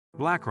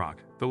BlackRock,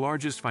 the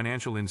largest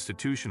financial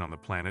institution on the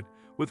planet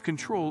with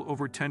control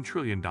over $10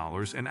 trillion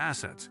in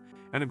assets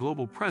and a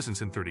global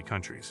presence in 30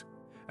 countries,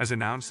 has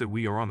announced that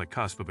we are on the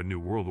cusp of a new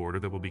world order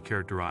that will be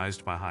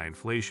characterized by high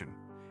inflation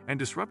and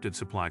disrupted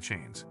supply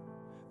chains.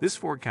 This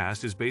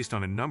forecast is based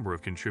on a number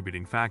of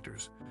contributing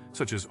factors,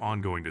 such as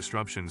ongoing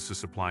disruptions to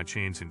supply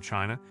chains in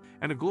China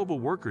and a global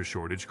worker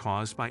shortage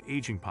caused by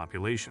aging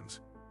populations.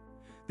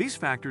 These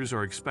factors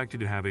are expected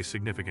to have a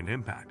significant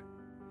impact.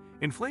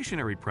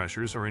 Inflationary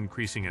pressures are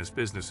increasing as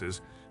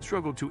businesses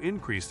struggle to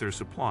increase their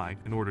supply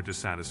in order to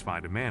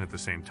satisfy demand at the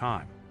same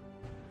time.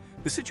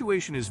 The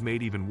situation is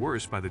made even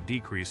worse by the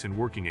decrease in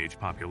working-age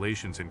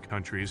populations in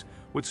countries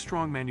with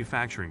strong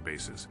manufacturing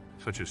bases,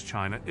 such as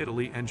China,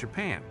 Italy, and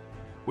Japan,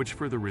 which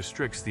further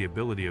restricts the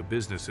ability of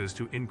businesses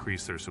to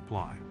increase their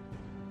supply.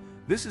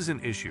 This is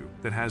an issue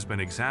that has been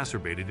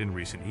exacerbated in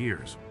recent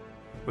years.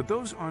 But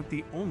those aren't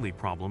the only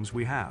problems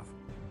we have.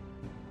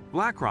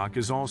 BlackRock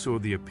is also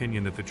of the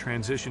opinion that the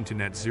transition to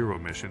net zero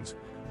emissions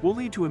will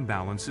lead to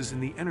imbalances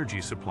in the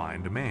energy supply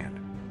and demand,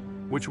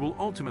 which will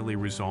ultimately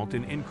result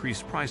in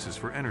increased prices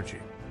for energy.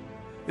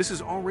 This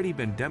has already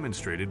been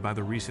demonstrated by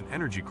the recent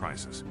energy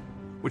crisis,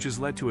 which has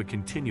led to a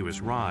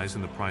continuous rise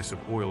in the price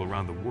of oil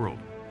around the world,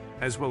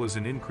 as well as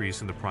an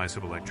increase in the price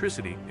of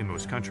electricity in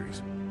most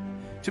countries.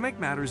 To make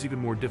matters even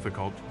more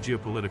difficult,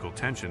 geopolitical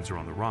tensions are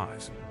on the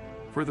rise,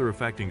 further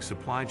affecting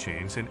supply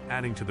chains and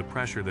adding to the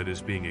pressure that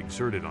is being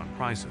exerted on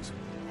prices.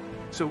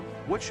 So,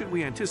 what should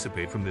we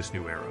anticipate from this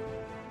new era?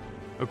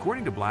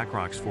 According to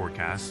BlackRock's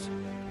forecasts,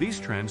 these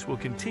trends will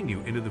continue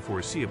into the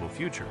foreseeable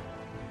future,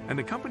 and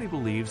the company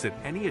believes that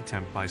any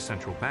attempt by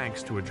central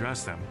banks to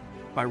address them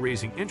by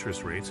raising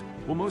interest rates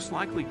will most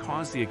likely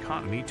cause the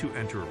economy to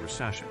enter a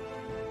recession.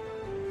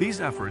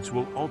 These efforts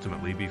will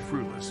ultimately be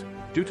fruitless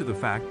due to the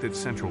fact that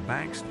central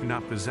banks do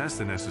not possess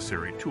the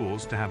necessary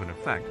tools to have an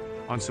effect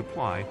on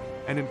supply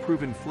and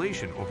improve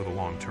inflation over the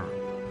long term.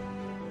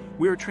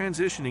 We are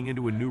transitioning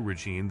into a new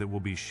regime that will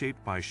be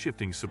shaped by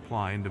shifting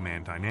supply and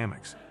demand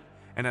dynamics,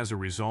 and as a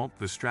result,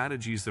 the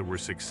strategies that were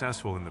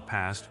successful in the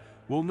past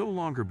will no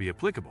longer be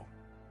applicable.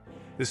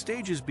 The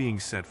stage is being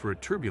set for a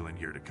turbulent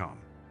year to come,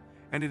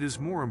 and it is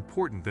more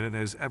important than it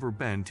has ever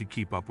been to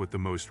keep up with the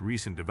most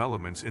recent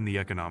developments in the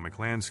economic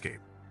landscape.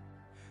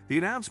 The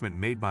announcement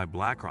made by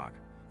BlackRock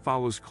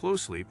follows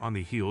closely on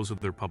the heels of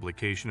their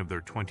publication of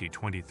their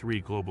 2023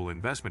 Global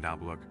Investment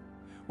Outlook,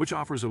 which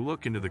offers a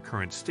look into the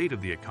current state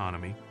of the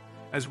economy,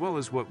 as well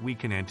as what we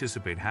can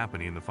anticipate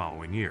happening in the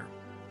following year.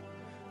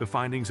 The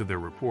findings of their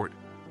report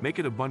make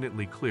it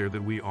abundantly clear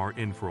that we are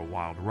in for a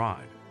wild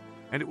ride,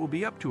 and it will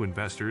be up to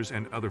investors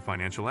and other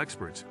financial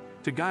experts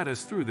to guide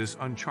us through this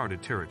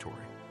uncharted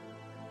territory.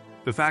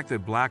 The fact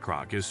that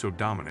BlackRock is so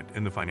dominant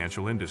in the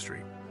financial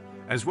industry,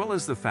 as well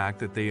as the fact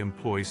that they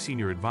employ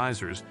senior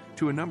advisors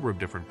to a number of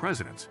different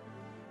presidents,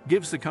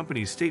 gives the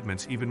company's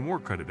statements even more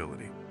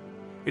credibility.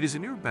 It is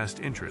in your best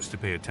interest to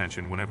pay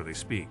attention whenever they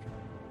speak.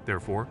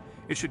 Therefore,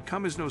 it should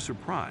come as no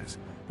surprise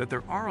that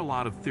there are a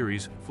lot of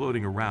theories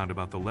floating around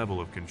about the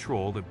level of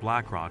control that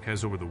BlackRock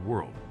has over the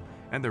world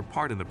and their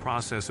part in the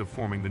process of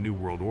forming the New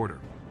World Order.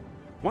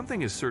 One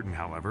thing is certain,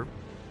 however,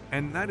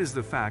 and that is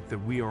the fact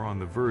that we are on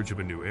the verge of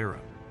a new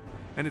era,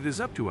 and it is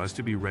up to us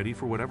to be ready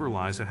for whatever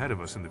lies ahead of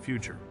us in the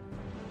future.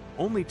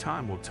 Only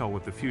time will tell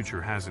what the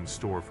future has in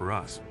store for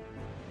us.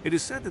 It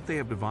is said that they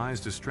have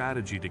devised a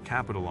strategy to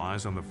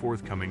capitalize on the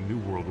forthcoming New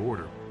World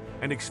Order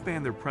and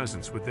expand their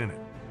presence within it.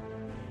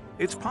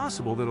 It's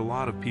possible that a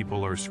lot of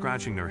people are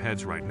scratching their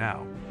heads right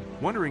now,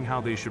 wondering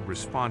how they should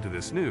respond to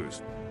this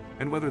news,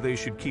 and whether they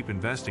should keep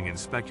investing in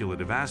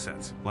speculative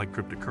assets like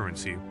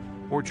cryptocurrency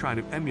or try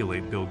to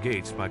emulate Bill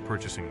Gates by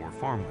purchasing more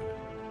farmland.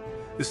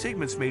 The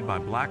statements made by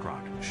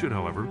BlackRock should,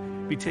 however,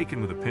 be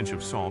taken with a pinch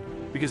of salt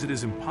because it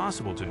is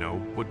impossible to know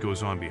what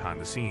goes on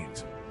behind the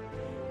scenes.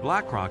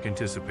 BlackRock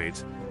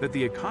anticipates that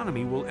the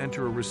economy will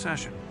enter a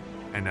recession,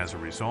 and as a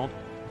result,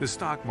 the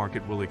stock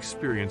market will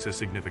experience a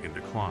significant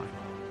decline.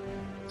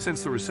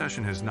 Since the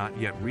recession has not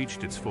yet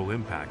reached its full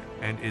impact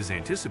and is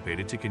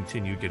anticipated to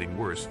continue getting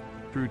worse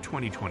through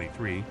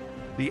 2023,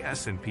 the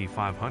S&P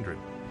 500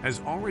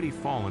 has already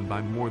fallen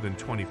by more than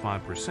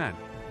 25%,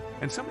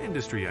 and some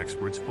industry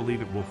experts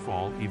believe it will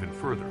fall even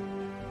further,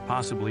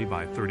 possibly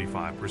by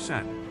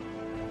 35%.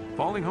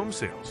 Falling home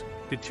sales,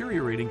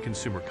 deteriorating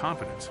consumer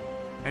confidence,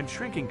 and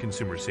shrinking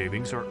consumer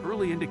savings are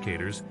early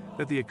indicators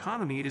that the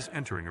economy is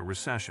entering a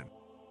recession.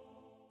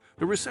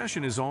 The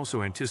recession is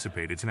also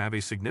anticipated to have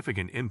a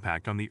significant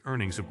impact on the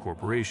earnings of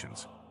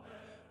corporations.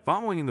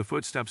 Following in the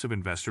footsteps of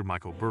investor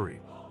Michael Burry,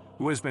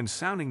 who has been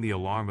sounding the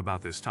alarm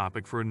about this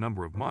topic for a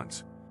number of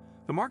months,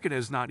 the market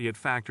has not yet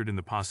factored in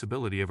the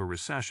possibility of a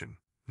recession,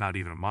 not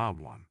even a mild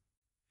one.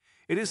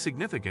 It is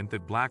significant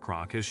that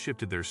BlackRock has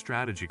shifted their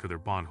strategy for their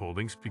bond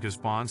holdings because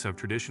bonds have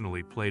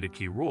traditionally played a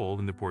key role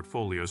in the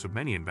portfolios of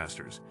many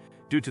investors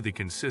due to the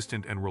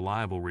consistent and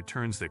reliable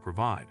returns they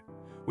provide,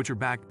 which are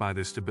backed by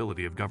the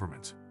stability of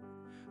governments.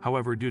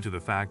 However, due to the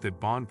fact that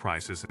bond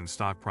prices and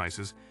stock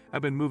prices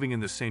have been moving in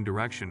the same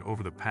direction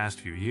over the past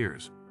few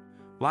years,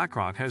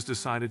 BlackRock has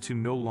decided to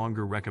no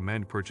longer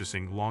recommend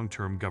purchasing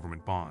long-term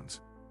government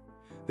bonds.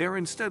 They are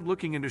instead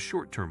looking into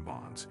short-term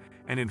bonds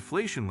and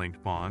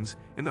inflation-linked bonds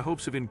in the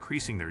hopes of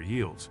increasing their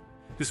yields,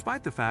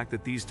 despite the fact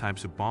that these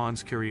types of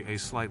bonds carry a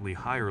slightly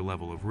higher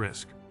level of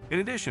risk. In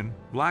addition,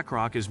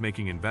 BlackRock is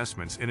making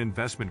investments in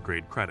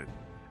investment-grade credit,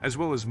 as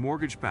well as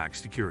mortgage-backed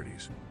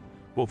securities,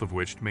 both of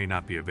which may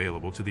not be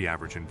available to the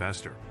average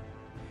investor.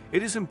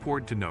 It is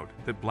important to note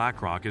that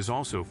BlackRock is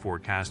also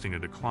forecasting a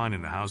decline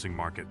in the housing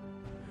market,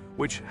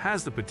 which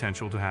has the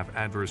potential to have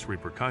adverse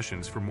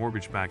repercussions for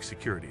mortgage-backed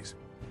securities,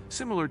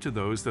 similar to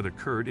those that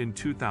occurred in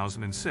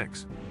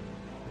 2006.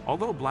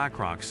 Although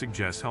BlackRock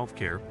suggests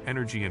healthcare,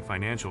 energy, and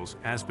financials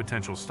as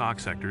potential stock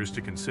sectors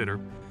to consider,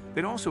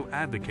 they'd also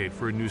advocate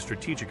for a new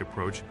strategic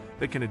approach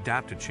that can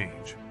adapt to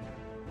change.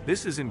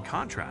 This is in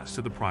contrast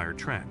to the prior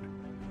trend,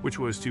 which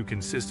was to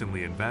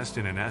consistently invest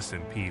in an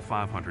S&P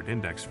 500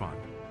 index fund.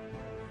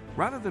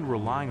 Rather than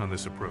relying on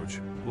this approach,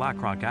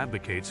 BlackRock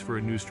advocates for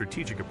a new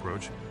strategic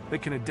approach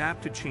that can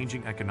adapt to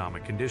changing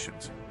economic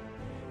conditions.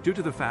 Due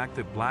to the fact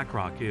that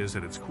BlackRock is,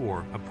 at its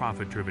core, a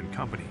profit-driven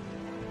company,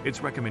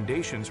 its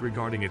recommendations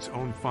regarding its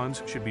own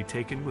funds should be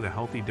taken with a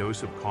healthy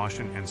dose of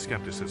caution and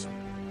skepticism.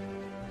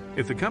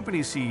 If the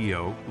company's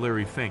CEO,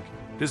 Larry Fink,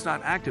 does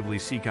not actively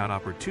seek out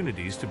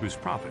opportunities to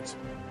boost profits,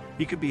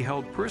 he could be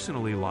held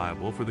personally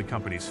liable for the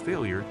company's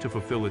failure to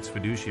fulfill its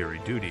fiduciary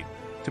duty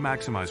to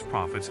maximize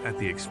profits at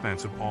the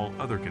expense of all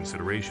other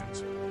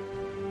considerations.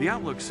 The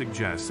outlook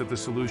suggests that the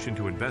solution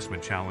to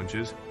investment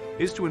challenges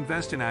is to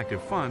invest in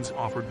active funds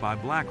offered by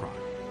BlackRock.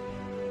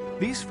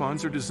 These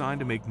funds are designed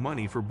to make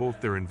money for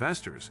both their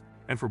investors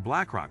and for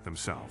BlackRock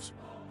themselves.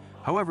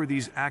 However,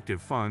 these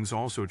active funds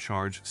also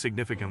charge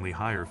significantly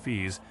higher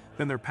fees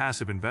than their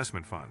passive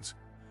investment funds,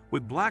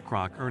 with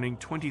BlackRock earning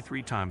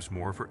 23 times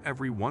more for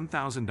every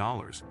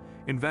 $1,000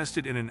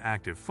 invested in an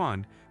active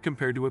fund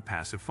compared to a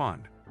passive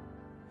fund.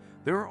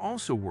 There are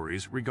also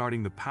worries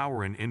regarding the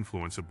power and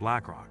influence of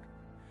BlackRock,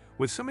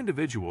 with some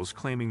individuals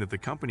claiming that the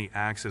company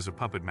acts as a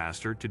puppet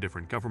master to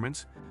different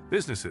governments,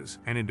 businesses,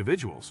 and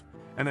individuals,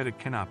 and that it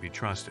cannot be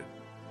trusted.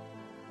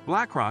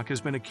 BlackRock has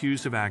been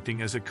accused of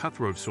acting as a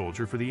cutthroat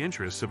soldier for the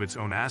interests of its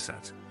own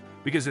assets,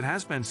 because it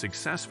has been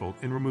successful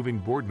in removing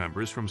board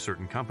members from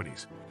certain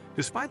companies,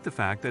 despite the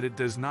fact that it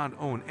does not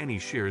own any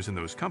shares in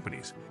those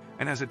companies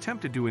and has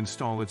attempted to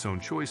install its own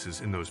choices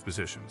in those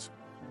positions.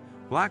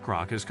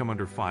 BlackRock has come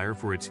under fire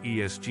for its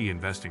ESG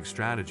investing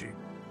strategy,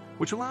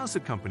 which allows the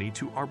company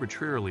to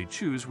arbitrarily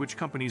choose which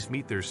companies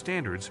meet their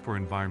standards for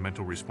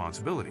environmental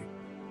responsibility,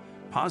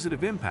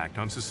 positive impact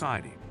on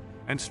society,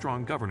 and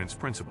strong governance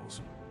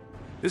principles.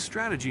 This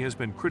strategy has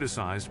been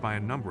criticized by a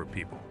number of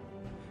people.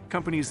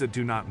 Companies that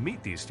do not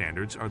meet these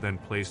standards are then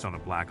placed on a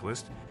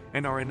blacklist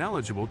and are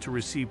ineligible to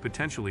receive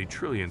potentially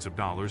trillions of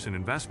dollars in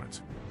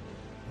investments.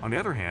 On the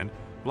other hand,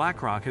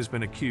 BlackRock has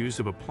been accused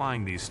of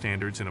applying these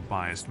standards in a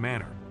biased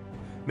manner,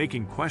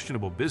 making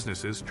questionable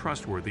businesses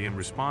trustworthy and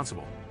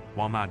responsible,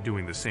 while not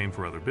doing the same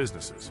for other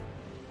businesses.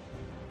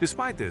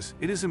 Despite this,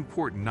 it is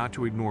important not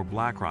to ignore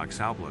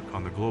BlackRock's outlook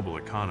on the global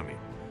economy,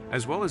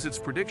 as well as its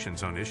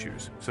predictions on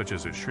issues such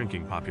as a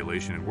shrinking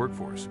population and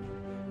workforce,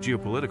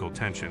 geopolitical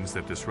tensions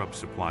that disrupt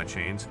supply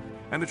chains,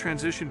 and the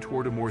transition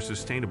toward a more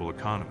sustainable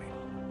economy.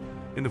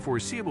 In the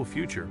foreseeable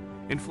future,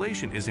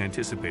 inflation is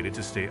anticipated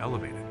to stay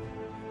elevated,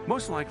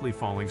 most likely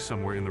falling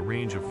somewhere in the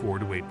range of 4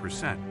 to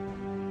 8%.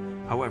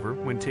 However,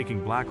 when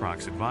taking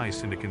BlackRock's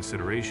advice into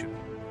consideration,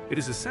 it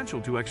is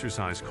essential to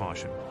exercise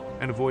caution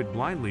and avoid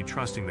blindly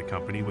trusting the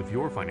company with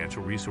your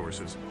financial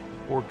resources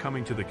or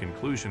coming to the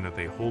conclusion that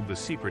they hold the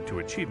secret to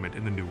achievement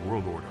in the New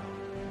World Order.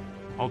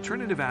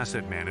 Alternative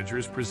asset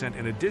managers present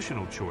an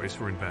additional choice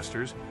for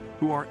investors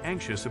who are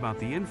anxious about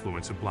the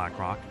influence of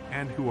BlackRock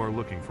and who are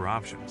looking for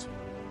options.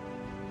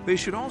 They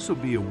should also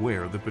be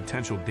aware of the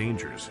potential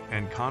dangers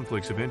and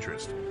conflicts of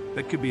interest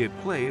that could be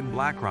at play in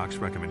BlackRock's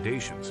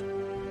recommendations.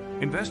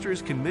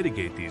 Investors can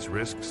mitigate these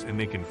risks and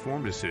make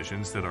informed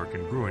decisions that are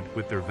congruent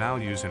with their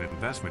values and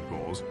investment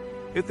goals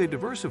if they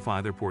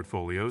diversify their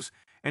portfolios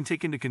and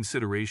take into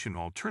consideration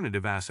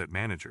alternative asset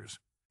managers.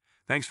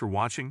 Thanks for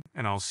watching,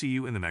 and I'll see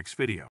you in the next video.